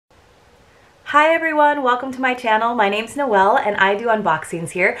Hi everyone, welcome to my channel. My name's Noelle and I do unboxings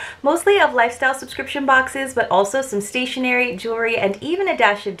here, mostly of lifestyle subscription boxes, but also some stationery, jewelry, and even a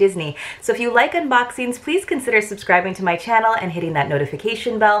dash of Disney. So if you like unboxings, please consider subscribing to my channel and hitting that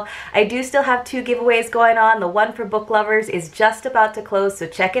notification bell. I do still have 2 giveaways going on. The one for book lovers is just about to close, so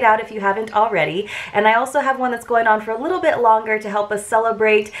check it out if you haven't already. And I also have one that's going on for a little bit longer to help us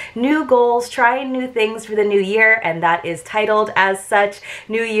celebrate new goals, trying new things for the new year, and that is titled as such,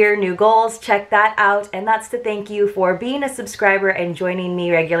 New Year, New Goals. Check that out, and that's to thank you for being a subscriber and joining me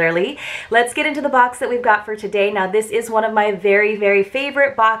regularly. Let's get into the box that we've got for today. Now this is one of my very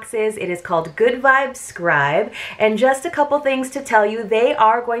favorite boxes. It is called Goodvibescribe, and just a couple things to tell you, they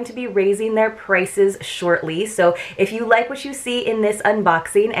are going to be raising their prices shortly. So if you like what you see in this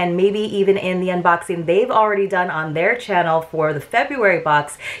unboxing, and maybe even in the unboxing they've already done on their channel for the February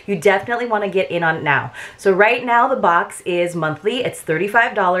box, you definitely want to get in on it now. So right now the box is monthly. It's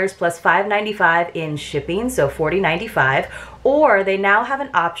 $35 plus $5.95 in shipping, so $40.95. Or they now have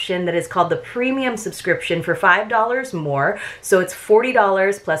an option that is called the premium subscription for $5 more. So it's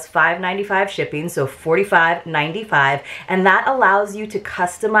 $40 plus $5.95 shipping, so $45.95. And that allows you to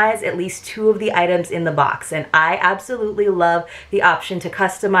customize at least 2 of the items in the box. And I absolutely love the option to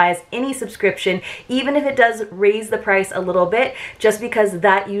customize any subscription, even if it does raise the price a little bit, just because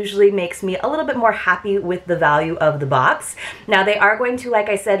that usually makes me a little bit more happy with the value of the box. Now they are going to, like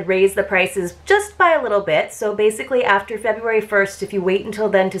I said, raise the prices just by a little bit. So basically after February 1st, if you wait until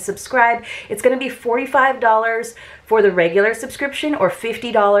then to subscribe, it's going to be $45 for the regular subscription or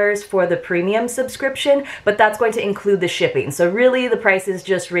 $50 for the premium subscription, but that's going to include the shipping. So really the price is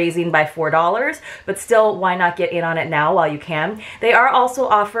just raising by $4, but still, why not get in on it now while you can? They are also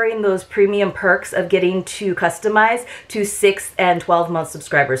offering those premium perks of getting to customize to 6 and 12 month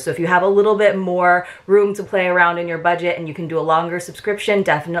subscribers. So if you have a little bit more room to play around in your budget and you can do a longer subscription,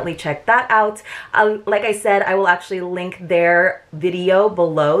 definitely check that out. Like I said, I will actually link their video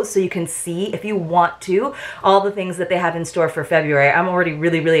below so you can see, if you want to, all the things that they have in store for February. I'm already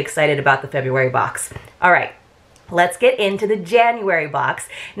really excited about the February box. All right. Let's get into the January box.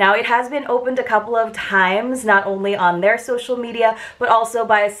 Now it has been opened a couple of times, not only on their social media, but also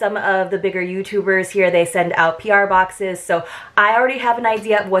by some of the bigger YouTubers here. They send out PR boxes, so I already have an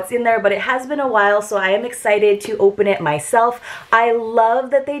idea of what's in there, but it has been a while, so I am excited to open it myself. I love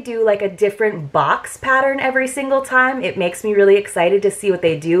that they do like a different box pattern every single time. It makes me really excited to see what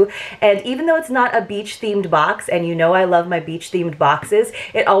they do. And even though it's not a beach themed box, and you know I love my beach themed boxes,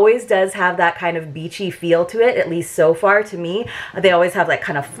 it always does have that kind of beachy feel to it, at least so far to me. They always have like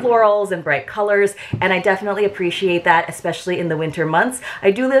kind of florals and bright colors, and I definitely appreciate that, especially in the winter months.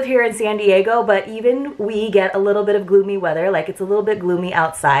 I do live here in San Diego, but even we get a little bit of gloomy weather, like it's a little bit gloomy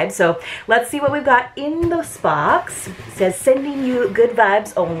outside. So let's see what we've got in this box. It says sending you good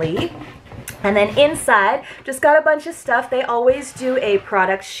vibes only. And then inside, just got a bunch of stuff. They always do a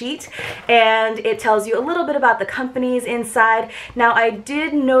product sheet, and it tells you a little bit about the companies inside. Now, I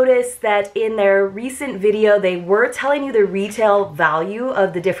did notice that in their recent video, they were telling you the retail value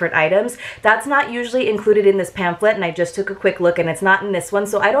of the different items. That's not usually included in this pamphlet, and I just took a quick look, and it's not in this one,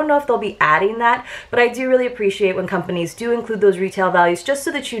 so I don't know if they'll be adding that, but I do really appreciate when companies do include those retail values, just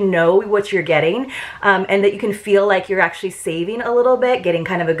so that you know what you're getting, and that you can feel like you're actually saving a little bit, getting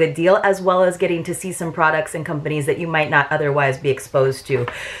kind of a good deal, as well as getting to see some products and companies that you might not otherwise be exposed to.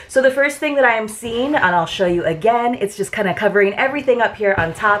 So the first thing that I am seeing, and I'll show you again, it's just kind of covering everything up here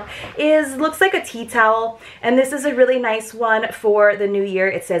on top, looks like a tea towel, and this is a really nice one for the new year.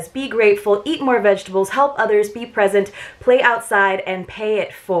 It says, be grateful, eat more vegetables, help others, be present, play outside, and pay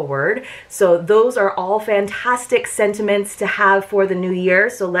it forward. So those are all fantastic sentiments to have for the new year.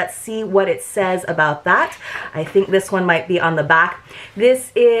 So let's see what it says about that. I think this one might be on the back.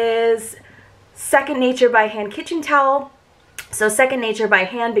 This is Second Nature by Hand kitchen towel. So Second Nature by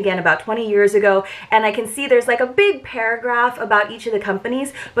Hand began about 20 years ago, and I can see there's like a big paragraph about each of the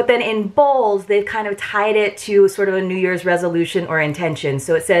companies, but then in bold, they've kind of tied it to sort of a New Year's resolution or intention.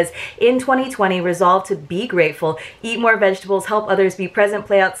 So it says, in 2020, resolve to be grateful, eat more vegetables, help others, be present,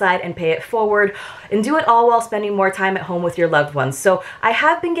 play outside, and pay it forward, and do it all while spending more time at home with your loved ones. So I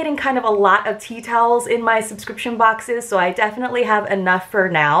have been getting kind of a lot of tea towels in my subscription boxes, so I definitely have enough for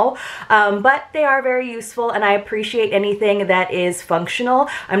now, but they are very useful, and I appreciate anything that that is functional.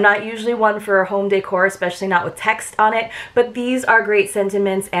 I'm not usually one for home decor, especially not with text on it, but these are great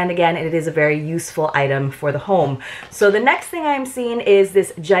sentiments, and again, it is a very useful item for the home. So the next thing I'm seeing is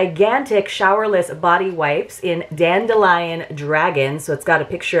this gigantic showerless body wipes in Dandelion Dragon. So it's got a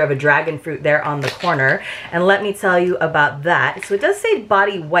picture of a dragon fruit there on the corner, and let me tell you about that. So it does say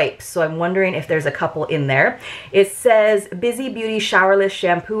body wipes, so I'm wondering if there's a couple in there. It says Busy Beauty showerless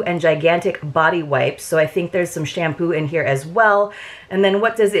shampoo and gigantic body wipes, so I think there's some shampoo in here as well. And then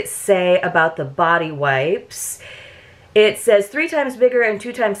what does it say about the body wipes? It says 3 times bigger and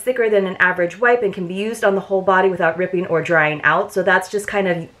 2 times thicker than an average wipe and can be used on the whole body without ripping or drying out. So that's just kind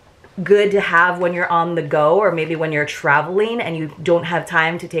of good to have when you're on the go, or maybe when you're traveling and you don't have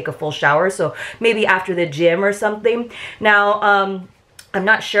time to take a full shower. So maybe after the gym or something. Now, I'm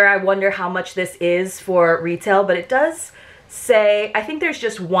not sure. I wonder how much this is for retail, but it does say, I think there's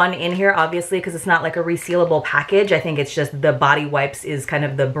just one in here, obviously, because it's not like a resealable package. I think it's just the body wipes is kind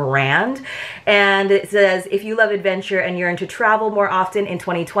of the brand. And it says, if you love adventure and you're into travel more often in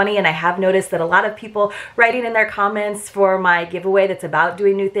 2020, and I have noticed that a lot of people writing in their comments for my giveaway that's about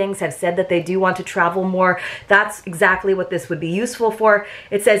doing new things have said that they do want to travel more. That's exactly what this would be useful for.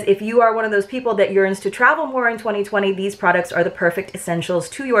 It says, if you are one of those people that yearns to travel more in 2020, these products are the perfect essentials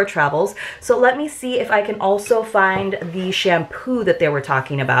to your travels. So let me see if I can also find the shampoo that they were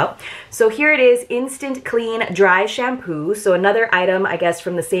talking about. So here it is, Instant Clean Dry Shampoo. So another item, I guess,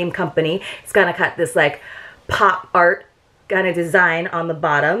 from the same company. It's gonna cut this like pop art kind of design on the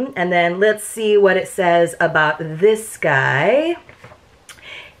bottom. And then let's see what it says about this guy.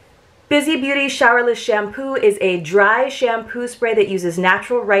 Busy Beauty Showerless Shampoo is a dry shampoo spray that uses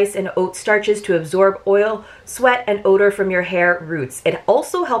natural rice and oat starches to absorb oil, sweat, and odor from your hair roots. It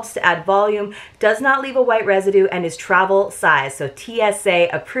also helps to add volume, does not leave a white residue, and is travel size. So TSA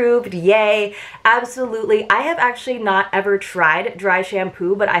approved, yay. Absolutely. I have actually not ever tried dry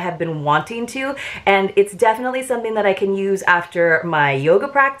shampoo, but I have been wanting to, and it's definitely something that I can use after my yoga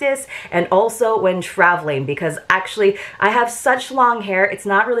practice and also when traveling, because actually I have such long hair. It's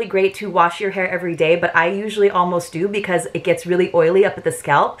not really great to wash your hair every day, but I usually almost do because it gets really oily up at the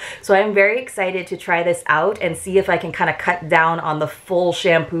scalp. So I'm very excited to try this out and see if I can kind of cut down on the full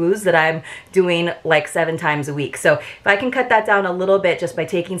shampoos that I'm doing like 7 times a week. So if I can cut that down a little bit just by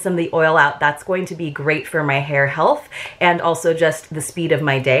taking some of the oil out, that's going to be great for my hair health and also just the speed of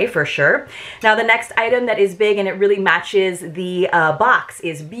my day for sure. Now the next item that is big and it really matches the box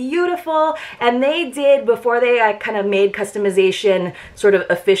is beautiful, and they did, before they kind of made customization sort of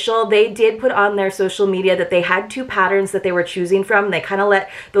official, they did put on their social media that they had 2 patterns that they were choosing from. They kind of let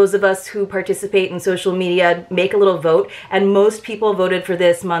those of us who participate in social media make a little vote, and most people voted for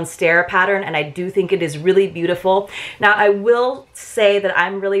this Monstera pattern, and I do think it is really beautiful. Now I will say that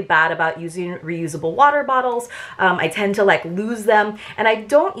I'm really bad about using reusable water bottles. I tend to like lose them, and I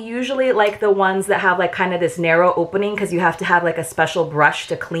don't usually like the ones that have like kind of this narrow opening, because you have to have like a special brush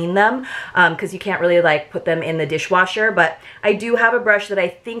to clean them, because you can't really like put them in the dishwasher. But I do have a brush that I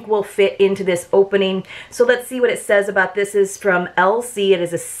think will fit into this opening. So let's see what it says about this. Is from LC. It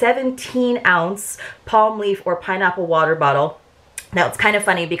is a 17-ounce palm leaf or pineapple water bottle. Now it's kind of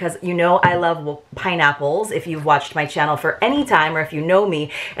funny because you know I love pineapples if you've watched my channel for any time, or if you know me,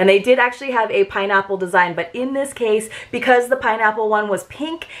 and they did actually have a pineapple design, but in this case, because the pineapple one was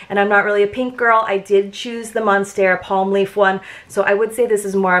pink and I'm not really a pink girl, I did choose the Monstera palm leaf one. So I would say this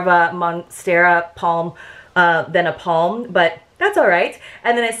is more of a Monstera palm than a palm, but that's all right.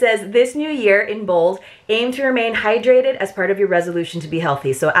 And then it says, this new year in bold, aim to remain hydrated as part of your resolution to be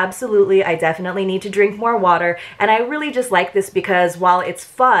healthy. So absolutely, I definitely need to drink more water. And I really just like this because while it's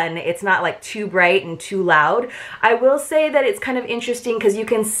fun, it's not like too bright and too loud. I will say that it's kind of interesting because you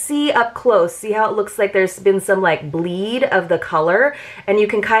can see up close, see how it looks like there's been some like bleed of the color, and you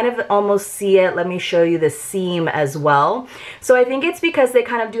can kind of almost see it. Let me show you the seam as well. So I think it's because they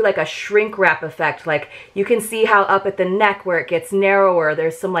kind of do like a shrink wrap effect. Like you can see how up at the neck where it gets narrower,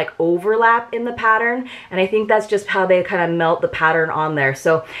 there's some like overlap in the pattern. And I think that's just how they kind of melt the pattern on there.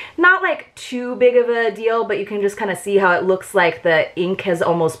 So not like too big of a deal, but you can just kind of see how it looks like the ink has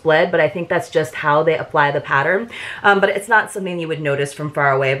almost bled, but I think that's just how they apply the pattern. But it's not something you would notice from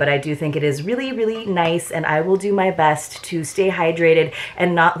far away, but I do think it is really, really nice, and I will do my best to stay hydrated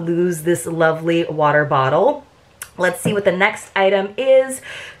and not lose this lovely water bottle. Let's see what the next item is.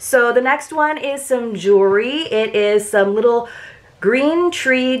 So the next one is some jewelry. It is some little green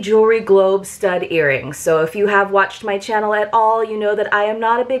tree jewelry globe stud earrings. So if you have watched my channel at all, you know that I am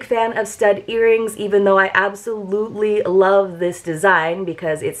not a big fan of stud earrings, even though I absolutely love this design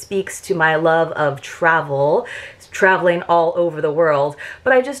because it speaks to my love of traveling all over the world.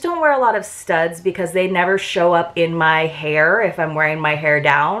 But I just don't wear a lot of studs because they never show up in my hair if I'm wearing my hair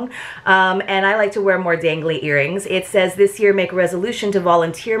down. And I like to wear more dangly earrings. It says this year, make a resolution to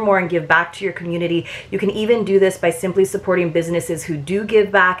volunteer more and give back to your community. You can even do this by simply supporting businesses who do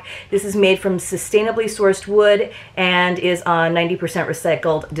give back. This is made from sustainably sourced wood and is on 90%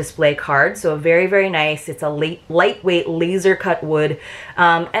 recycled display card. So very, very nice. It's a lightweight laser cut wood.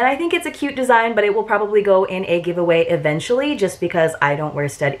 And I think it's a cute design, but it will probably go in a giveaway eventually just because I don't wear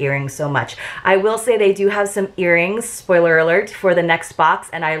stud earrings so much. I will say they do have some earrings, spoiler alert, for the next box,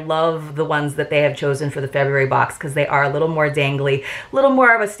 and I love the ones that they have chosen for the February box because they are a little more dangly, a little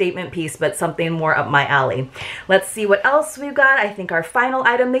more of a statement piece, but something more up my alley. Let's see what else we've got. I think our final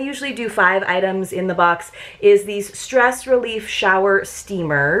item, they usually do 5 items in the box, is these stress relief shower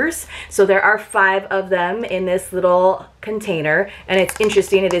steamers. So there are 5 of them in this little container, and it's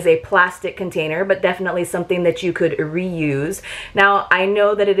interesting, it is a plastic container, but definitely something that you could reuse. Now, I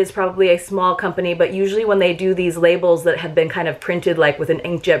know that it is probably a small company, but usually when they do these labels that have been kind of printed like with an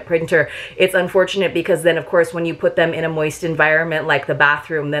inkjet printer, it's unfortunate because then of course when you put them in a moist environment like the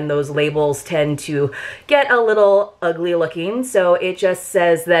bathroom, then those labels tend to get a little ugly looking. So it just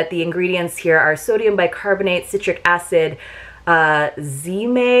says that the ingredients here are sodium bicarbonate, citric acid,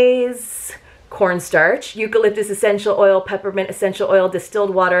 zmaze, cornstarch, eucalyptus essential oil, peppermint essential oil,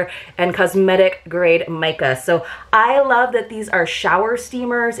 distilled water, and cosmetic grade mica. So I love that these are shower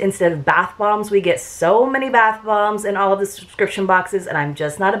steamers instead of bath bombs. We get so many bath bombs in all of the subscription boxes, and I'm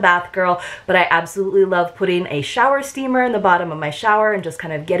just not a bath girl, but I absolutely love putting a shower steamer in the bottom of my shower and just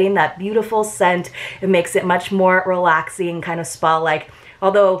kind of getting that beautiful scent. It makes it much more relaxing, kind of spa-like.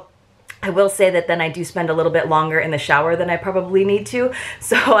 Although I will say that then I do spend a little bit longer in the shower than I probably need to.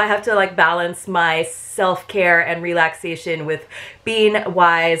 So I have to like balance my self-care and relaxation with being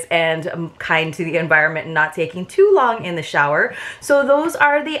wise and kind to the environment and not taking too long in the shower. So those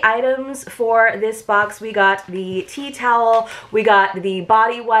are the items for this box. We got the tea towel, we got the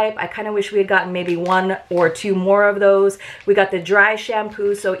body wipe. I kind of wish we had gotten maybe 1 or 2 more of those. We got the dry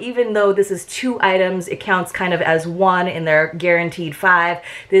shampoo. So even though this is 2 items, it counts kind of as 1 in their guaranteed 5.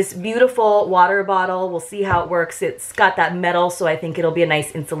 This beautiful water bottle, we'll see how it works. It's got that metal, so I think it'll be a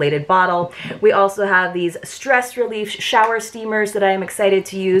nice insulated bottle. We also have these stress relief shower steamers that I am excited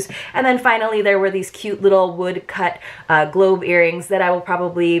to use. And then finally, there were these cute little wood cut globe earrings that I will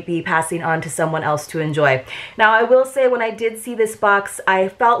probably be passing on to someone else to enjoy. Now, I will say when I did see this box, I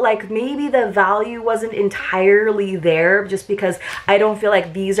felt like maybe the value wasn't entirely there just because I don't feel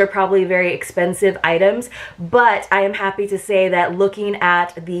like these are probably very expensive items. But I am happy to say that looking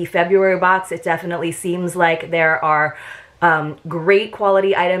at the February box, it definitely seems like there are great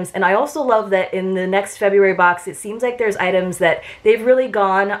quality items. And I also love that in the next February box, it seems like there's items that they've really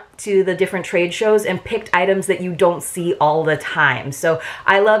gone to the different trade shows and picked items that you don't see all the time. So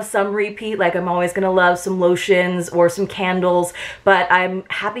I love some repeat, like I'm always gonna love some lotions or some candles, but I'm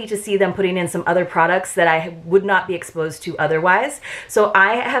happy to see them putting in some other products that I would not be exposed to otherwise. So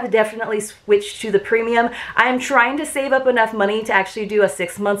I have definitely switched to the premium. I'm trying to save up enough money to actually do a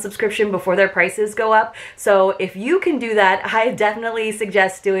 6-month subscription before their prices go up. So if you can do that, I definitely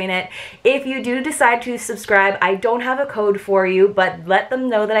suggest doing it. If you do decide to subscribe, I don't have a code for you, but let them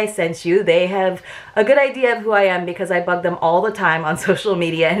know that I sent you. They have a good idea of who I am because I bug them all the time on social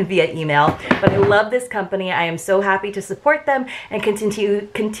media and via email. But I love this company. I am so happy to support them and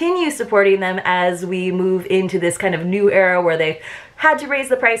continue supporting them as we move into this kind of new era where they've had to raise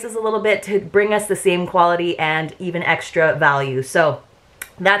the prices a little bit to bring us the same quality and even extra value. So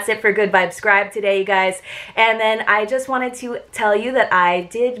that's it for Good Vibes Scribe today, you guys. And then I just wanted to tell you that I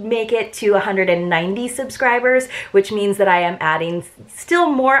did make it to 190 subscribers, which means that I am adding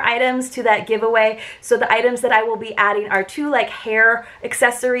still more items to that giveaway. So the items that I will be adding are 2 like hair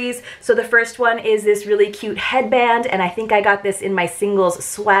accessories. So the first one is this really cute headband, and I think I got this in my singles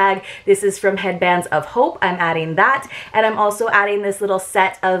swag. This is from Headbands of Hope. I'm adding that. And I'm also adding this little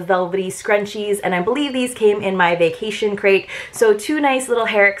set of velvety scrunchies, and I believe these came in my vacation crate. So 2 nice little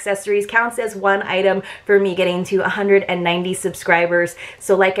hair accessories, counts as 1 item for me getting to 190 subscribers.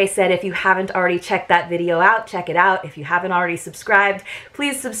 So like I said, if you haven't already checked that video out, check it out. If you haven't already subscribed,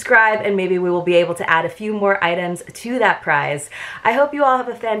 please subscribe, and maybe we will be able to add a few more items to that prize. I hope you all have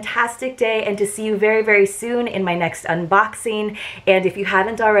a fantastic day and to see you very, very soon in my next unboxing. And if you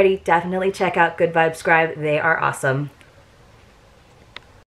haven't already, definitely check out Good Vibes Scribe. They are awesome.